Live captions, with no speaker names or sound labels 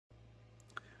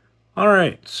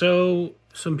Alright, so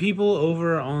some people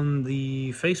over on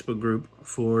the Facebook group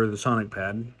for the Sonic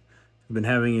Pad have been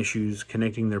having issues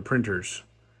connecting their printers.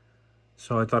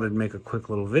 So I thought I'd make a quick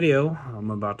little video. I'm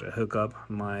about to hook up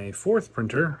my fourth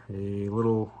printer, a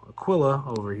little Aquila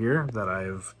over here that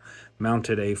I've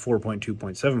mounted a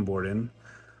 4.2.7 board in.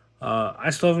 I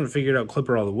still haven't figured out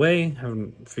Clipper all the way,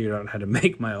 haven't figured out how to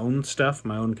make my own stuff,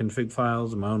 my own config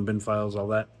files, my own bin files, all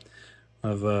that.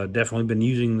 I've definitely been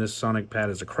using this Sonic Pad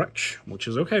as a crutch, which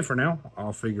is okay for now.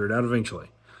 I'll figure it out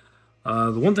eventually.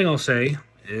 The one thing I'll say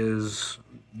is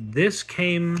my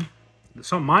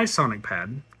Sonic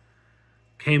Pad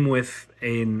came with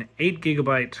an 8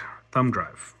 gigabyte thumb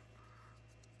drive.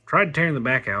 Tried tearing the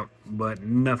back out, but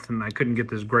nothing. I couldn't get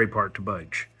this gray part to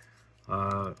budge.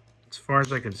 As far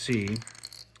as I could see,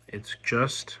 it's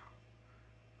just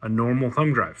a normal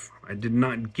thumb drive. I did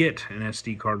not get an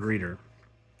SD card reader.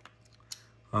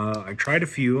 I tried a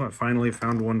few. I finally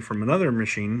found one from another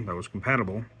machine that was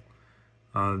compatible.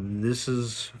 This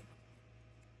is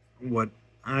what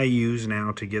I use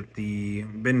now to get the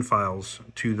bin files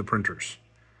to the printers.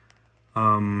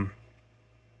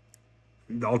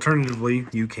 Alternatively,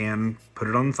 you can put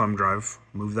it on the thumb drive,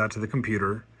 move that to the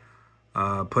computer,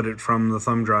 put it from the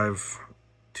thumb drive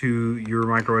to your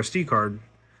micro SD card,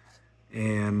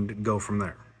 and go from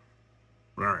there.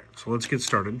 Alright, so let's get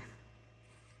started.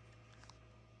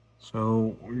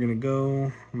 So I'm gonna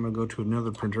go to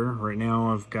another printer. Right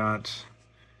now I've got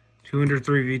two under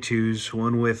 3v2s,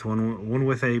 one with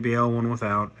ABL, one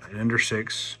without, an under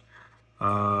 6,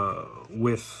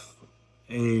 with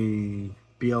a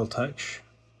BL Touch.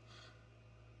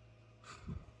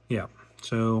 Yeah,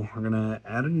 so we're gonna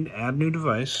add new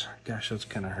device. Gosh, that's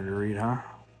kind of hard to read, huh?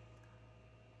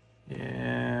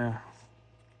 Yeah,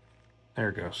 there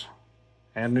it goes.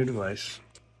 Add new device.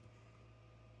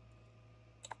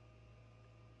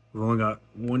 We've only got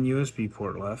one USB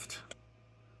port left.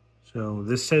 So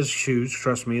this says choose.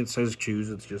 Trust me, it says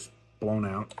choose. It's just blown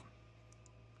out.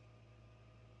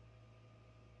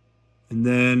 And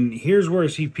then here's where I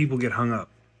see people get hung up.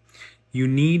 You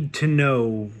need to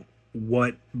know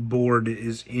what board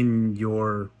is in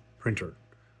your printer.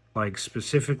 Like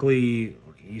specifically,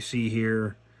 you see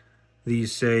here,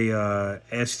 these say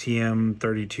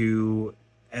STM32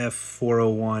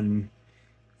 F401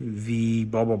 V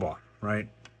blah blah blah, right?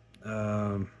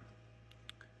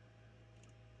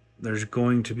 There's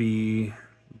going to be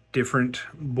different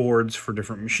boards for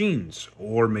different machines,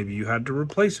 or maybe you had to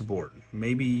replace a board.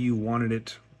 Maybe you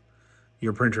wanted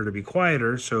your printer to be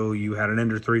quieter, so you had an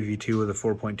Ender 3v2 with a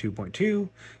 4.2.2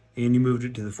 and you moved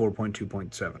it to the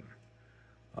 4.2.7.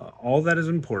 All that is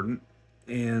important,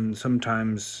 and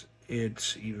sometimes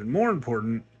it's even more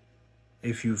important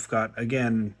if you've got,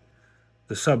 again,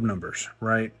 the sub numbers,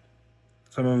 right?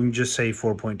 Some of them just say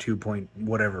 4.2 point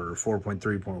whatever, or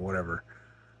 4.3 point whatever.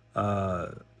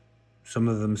 Some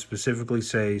of them specifically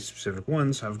say specific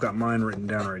ones. I've got mine written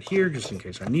down right here just in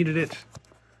case I needed it.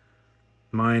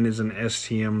 Mine is an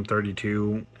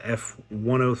STM32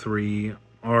 F103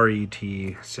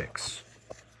 RET6.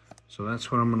 So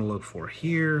that's what I'm going to look for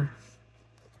here.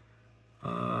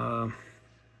 F103.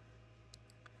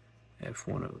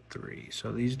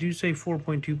 So these do say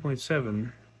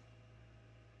 4.2.7.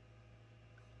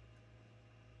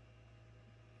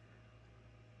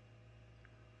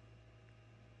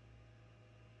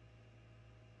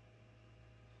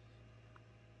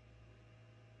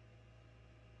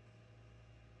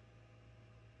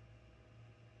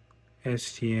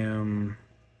 STM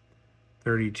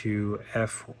 32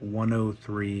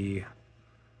 F103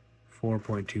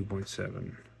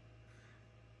 4.2.7.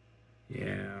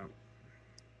 Yeah.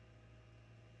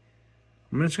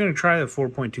 I'm just going to try the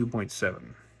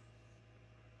 4.2.7.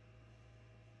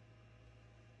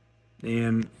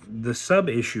 And the sub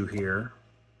issue here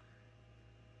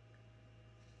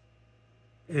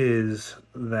is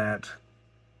that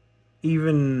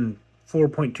even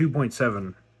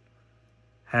 4.2.7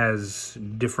 has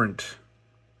different,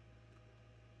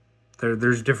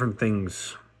 there's different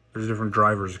things, there's different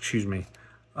drivers, excuse me,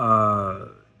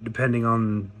 depending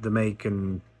on the make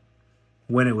and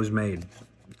when it was made.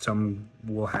 Some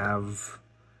will have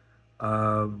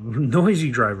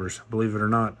noisy drivers, believe it or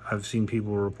not. I've seen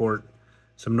people report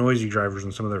some noisy drivers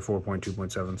in some of their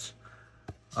 4.2.7s.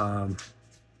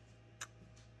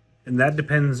 And that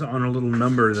depends on a little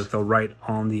number that they'll write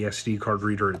on the SD card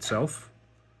reader itself.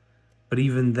 But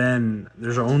even then,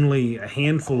 there's only a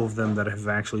handful of them that have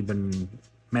actually been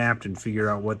mapped and figured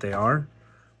out what they are.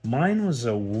 Mine was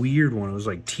a weird one. It was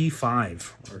like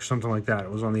T5 or something like that. It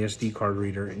was on the SD card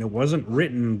reader, and it wasn't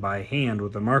written by hand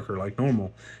with a marker like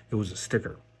normal. It was a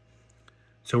sticker.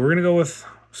 So we're going to go with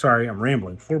sorry, I'm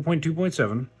rambling.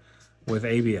 4.2.7 with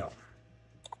ABL.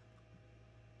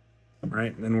 All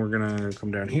right, then we're gonna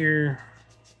come down here.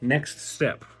 Next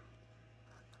step.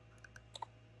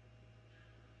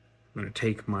 I'm gonna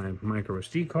take my micro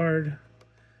SD card,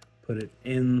 put it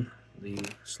in the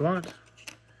slot.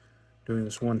 Doing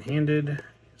this one-handed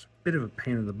is a bit of a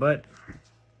pain in the butt.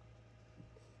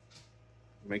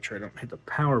 Make sure I don't hit the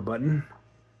power button.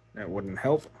 That wouldn't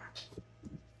help.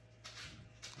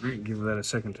 All right, give that a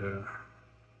second to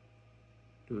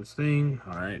do its thing.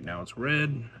 All right, now it's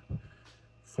red.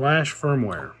 Flash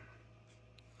firmware.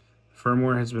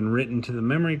 Firmware has been written to the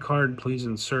memory card. Please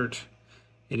insert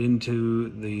it into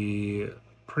the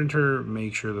printer.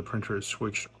 Make sure the printer is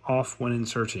switched off when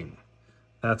inserting.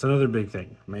 That's another big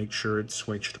thing. Make sure it's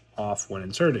switched off when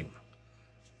inserting.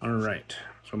 All right,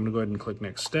 so I'm gonna go ahead and click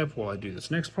next step while I do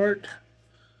this next part.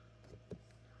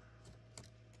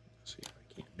 Let's see if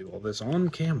I can't do all this on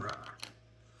camera.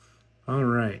 All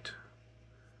right,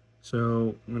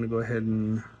 so I'm gonna go ahead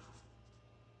and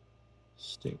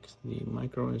stick the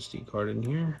micro SD card in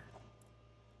here.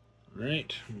 All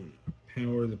right,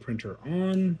 power the printer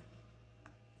on.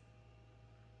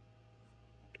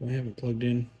 Do I have it plugged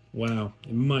in? Wow,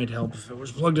 it might help if it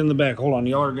was plugged in the back. Hold on,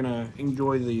 y'all are gonna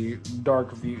enjoy the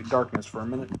darkness for a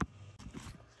minute.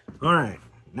 All right,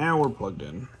 now we're plugged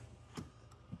in.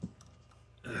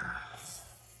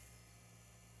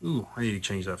 Ooh, I need to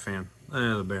change that fan.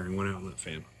 The bearing went out on that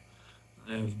fan.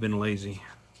 I've been lazy.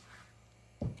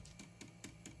 I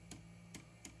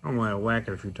don't know why I whack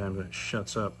it a few times and it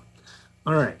shuts up.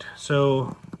 All right,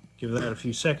 so give that a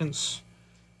few seconds.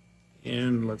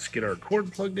 And let's get our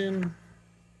cord plugged in.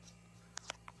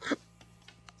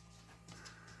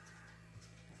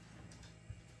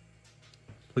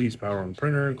 Please power on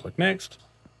printer, click next.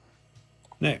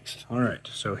 Next, all right,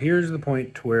 so here's the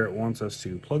point to where it wants us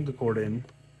to plug the cord in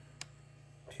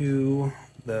to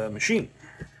the machine.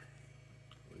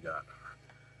 We got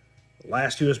the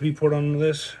last USB port on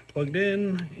this plugged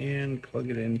in and plug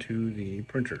it into the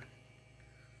printer.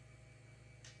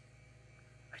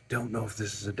 I don't know if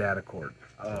this is a data cord.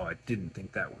 Oh, I didn't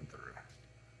think that went through.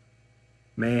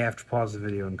 May have to pause the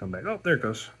video and come back. Oh, there it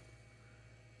goes.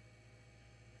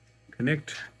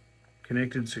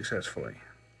 Connected successfully.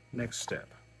 Next step.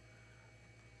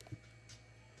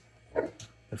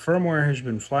 The firmware has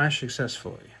been flashed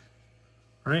successfully.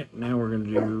 All right, now we're going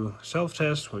to do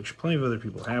self-test, which plenty of other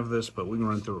people have this, but we can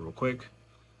run through it real quick.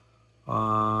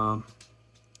 One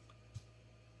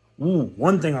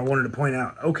thing I wanted to point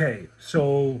out. Okay,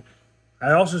 so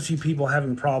I also see people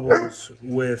having problems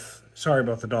with, sorry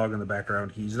about the dog in the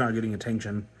background, he's not getting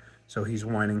attention, so he's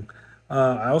whining.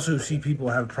 I also see people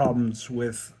have problems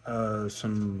with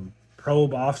some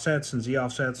probe offsets and Z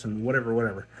offsets and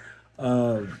whatever.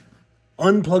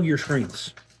 Unplug your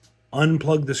screens.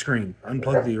 Unplug the screen.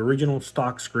 Unplug the original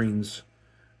stock screens,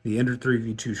 the Ender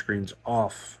 3v2 screens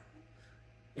off.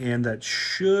 And that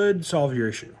should solve your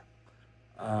issue.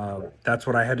 That's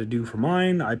what I had to do for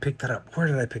mine. I picked that up. Where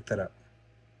did I pick that up?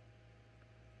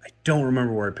 I don't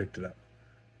remember where I picked it up.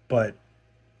 But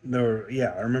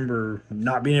yeah, I remember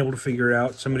not being able to figure it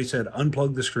out. Somebody said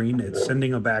unplug the screen. It's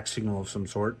sending a back signal of some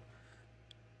sort.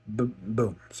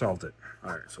 Boom, solved it.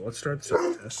 All right, so let's start the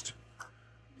self-test.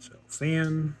 So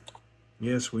fan,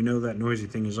 yes, we know that noisy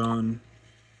thing is on.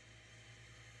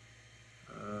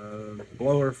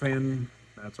 Blower fan,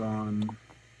 that's on.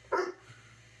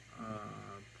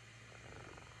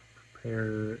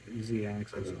 Prepare Z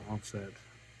axis offset.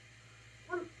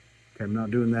 Okay, I'm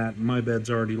not doing that. My bed's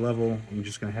already level. I'm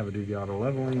just going to have it do the auto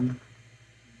leveling.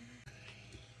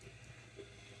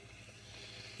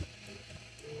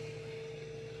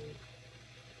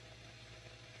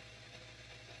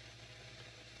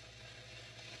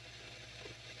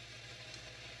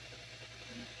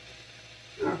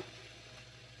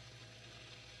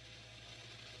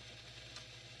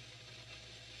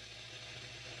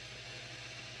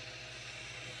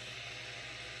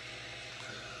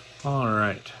 All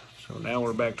right, so now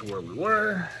we're back to where we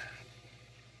were.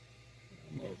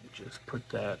 We'll just put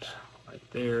that right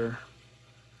there.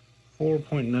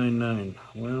 4.99.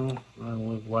 Well, I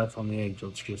live life on the edge.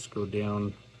 Let's just go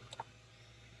down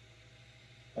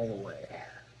all the way.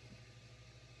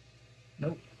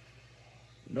 Nope.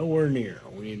 Nowhere near.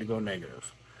 We need to go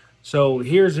negative. So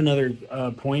here's another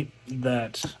point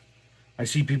that I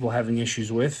see people having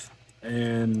issues with,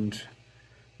 and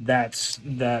that's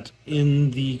that in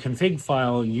the config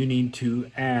file you need to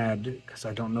add, because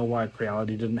I don't know why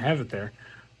Creality didn't have it there,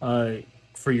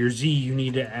 for your Z you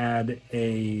need to add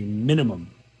a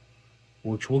minimum,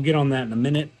 which we'll get on that in a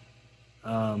minute.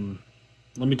 Let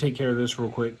me take care of this real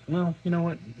quick. Well, you know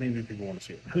what? Maybe people want to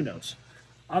see it. Who knows?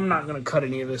 I'm not going to cut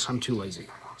any of this. I'm too lazy.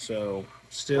 So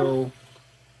still,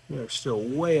 we're still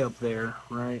way up there,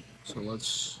 right? So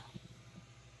let's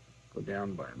go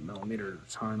down by a millimeter at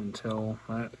a time until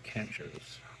that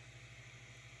catches.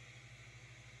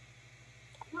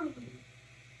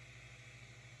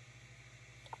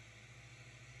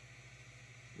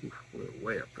 Oof, we're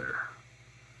way up there.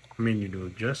 I mean, you to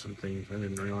adjust some things. I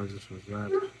didn't realize this was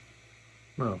that.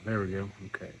 Oh, there we go.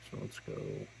 Okay, so let's go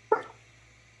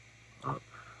up.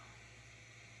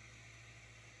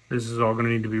 This is all going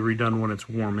to need to be redone when it's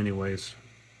warm anyways.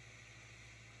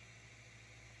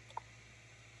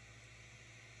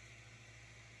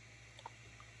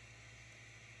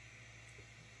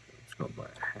 Let's go by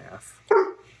half.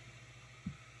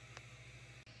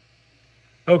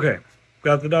 Okay,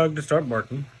 got the dog to start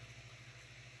barking.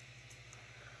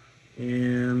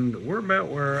 And we're about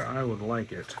where I would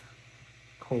like it.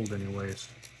 Cold anyways.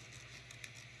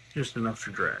 Just enough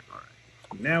to drag. All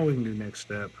right. Now we can do next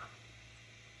step.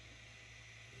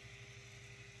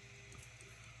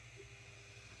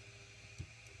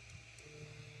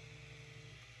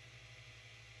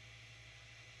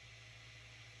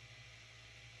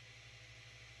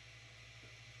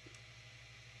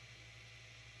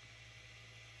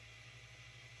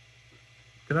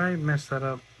 Did I mess that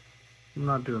up? I'm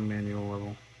not doing manual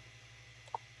level.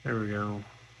 There we go.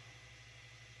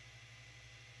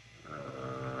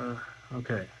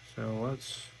 Okay, so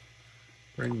let's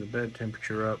bring the bed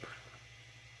temperature up to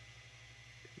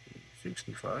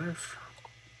 65.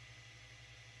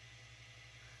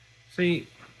 See,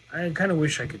 I kind of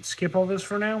wish I could skip all this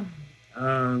for now,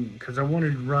 because I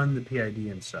wanted to run the PID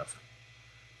and stuff.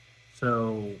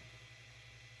 So,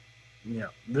 yeah,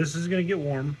 this is going to get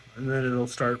warm, and then it'll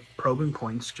start probing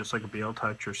points, just like a BL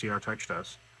Touch or CR Touch does.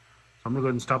 So I'm going to go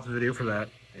ahead and stop the video for that,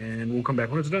 and we'll come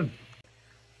back when it's done.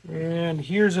 And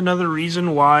here's another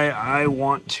reason why I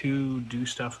want to do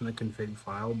stuff in the config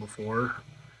file before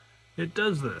it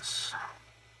does this.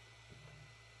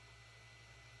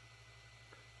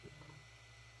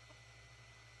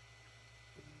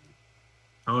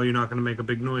 Oh, you're not going to make a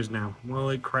big noise now.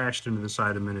 Well, it crashed into the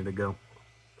side a minute ago.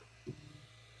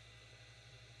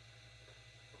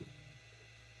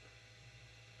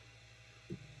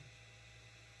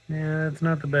 Yeah, it's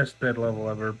not the best bed level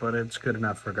ever, but it's good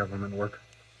enough for government work.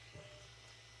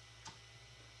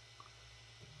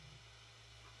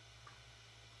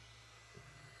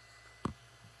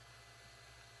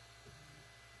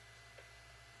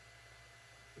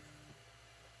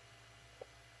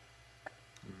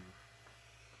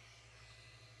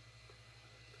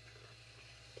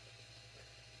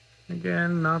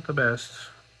 Again, not the best,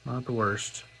 not the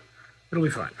worst. It'll be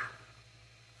fine.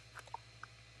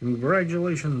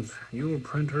 Congratulations, your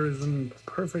printer is in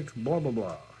perfect blah blah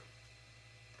blah.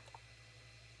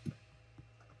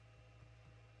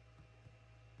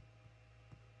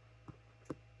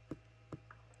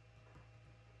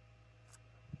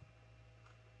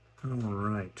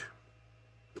 Alright.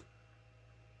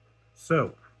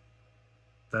 So,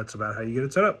 that's about how you get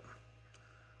it set up.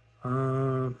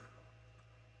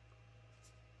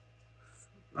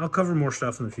 I'll cover more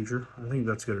stuff in the future. I think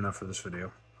that's good enough for this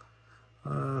video.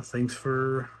 Thanks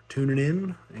for tuning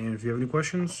in, and if you have any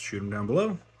questions, shoot them down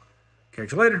below.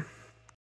 Catch you later.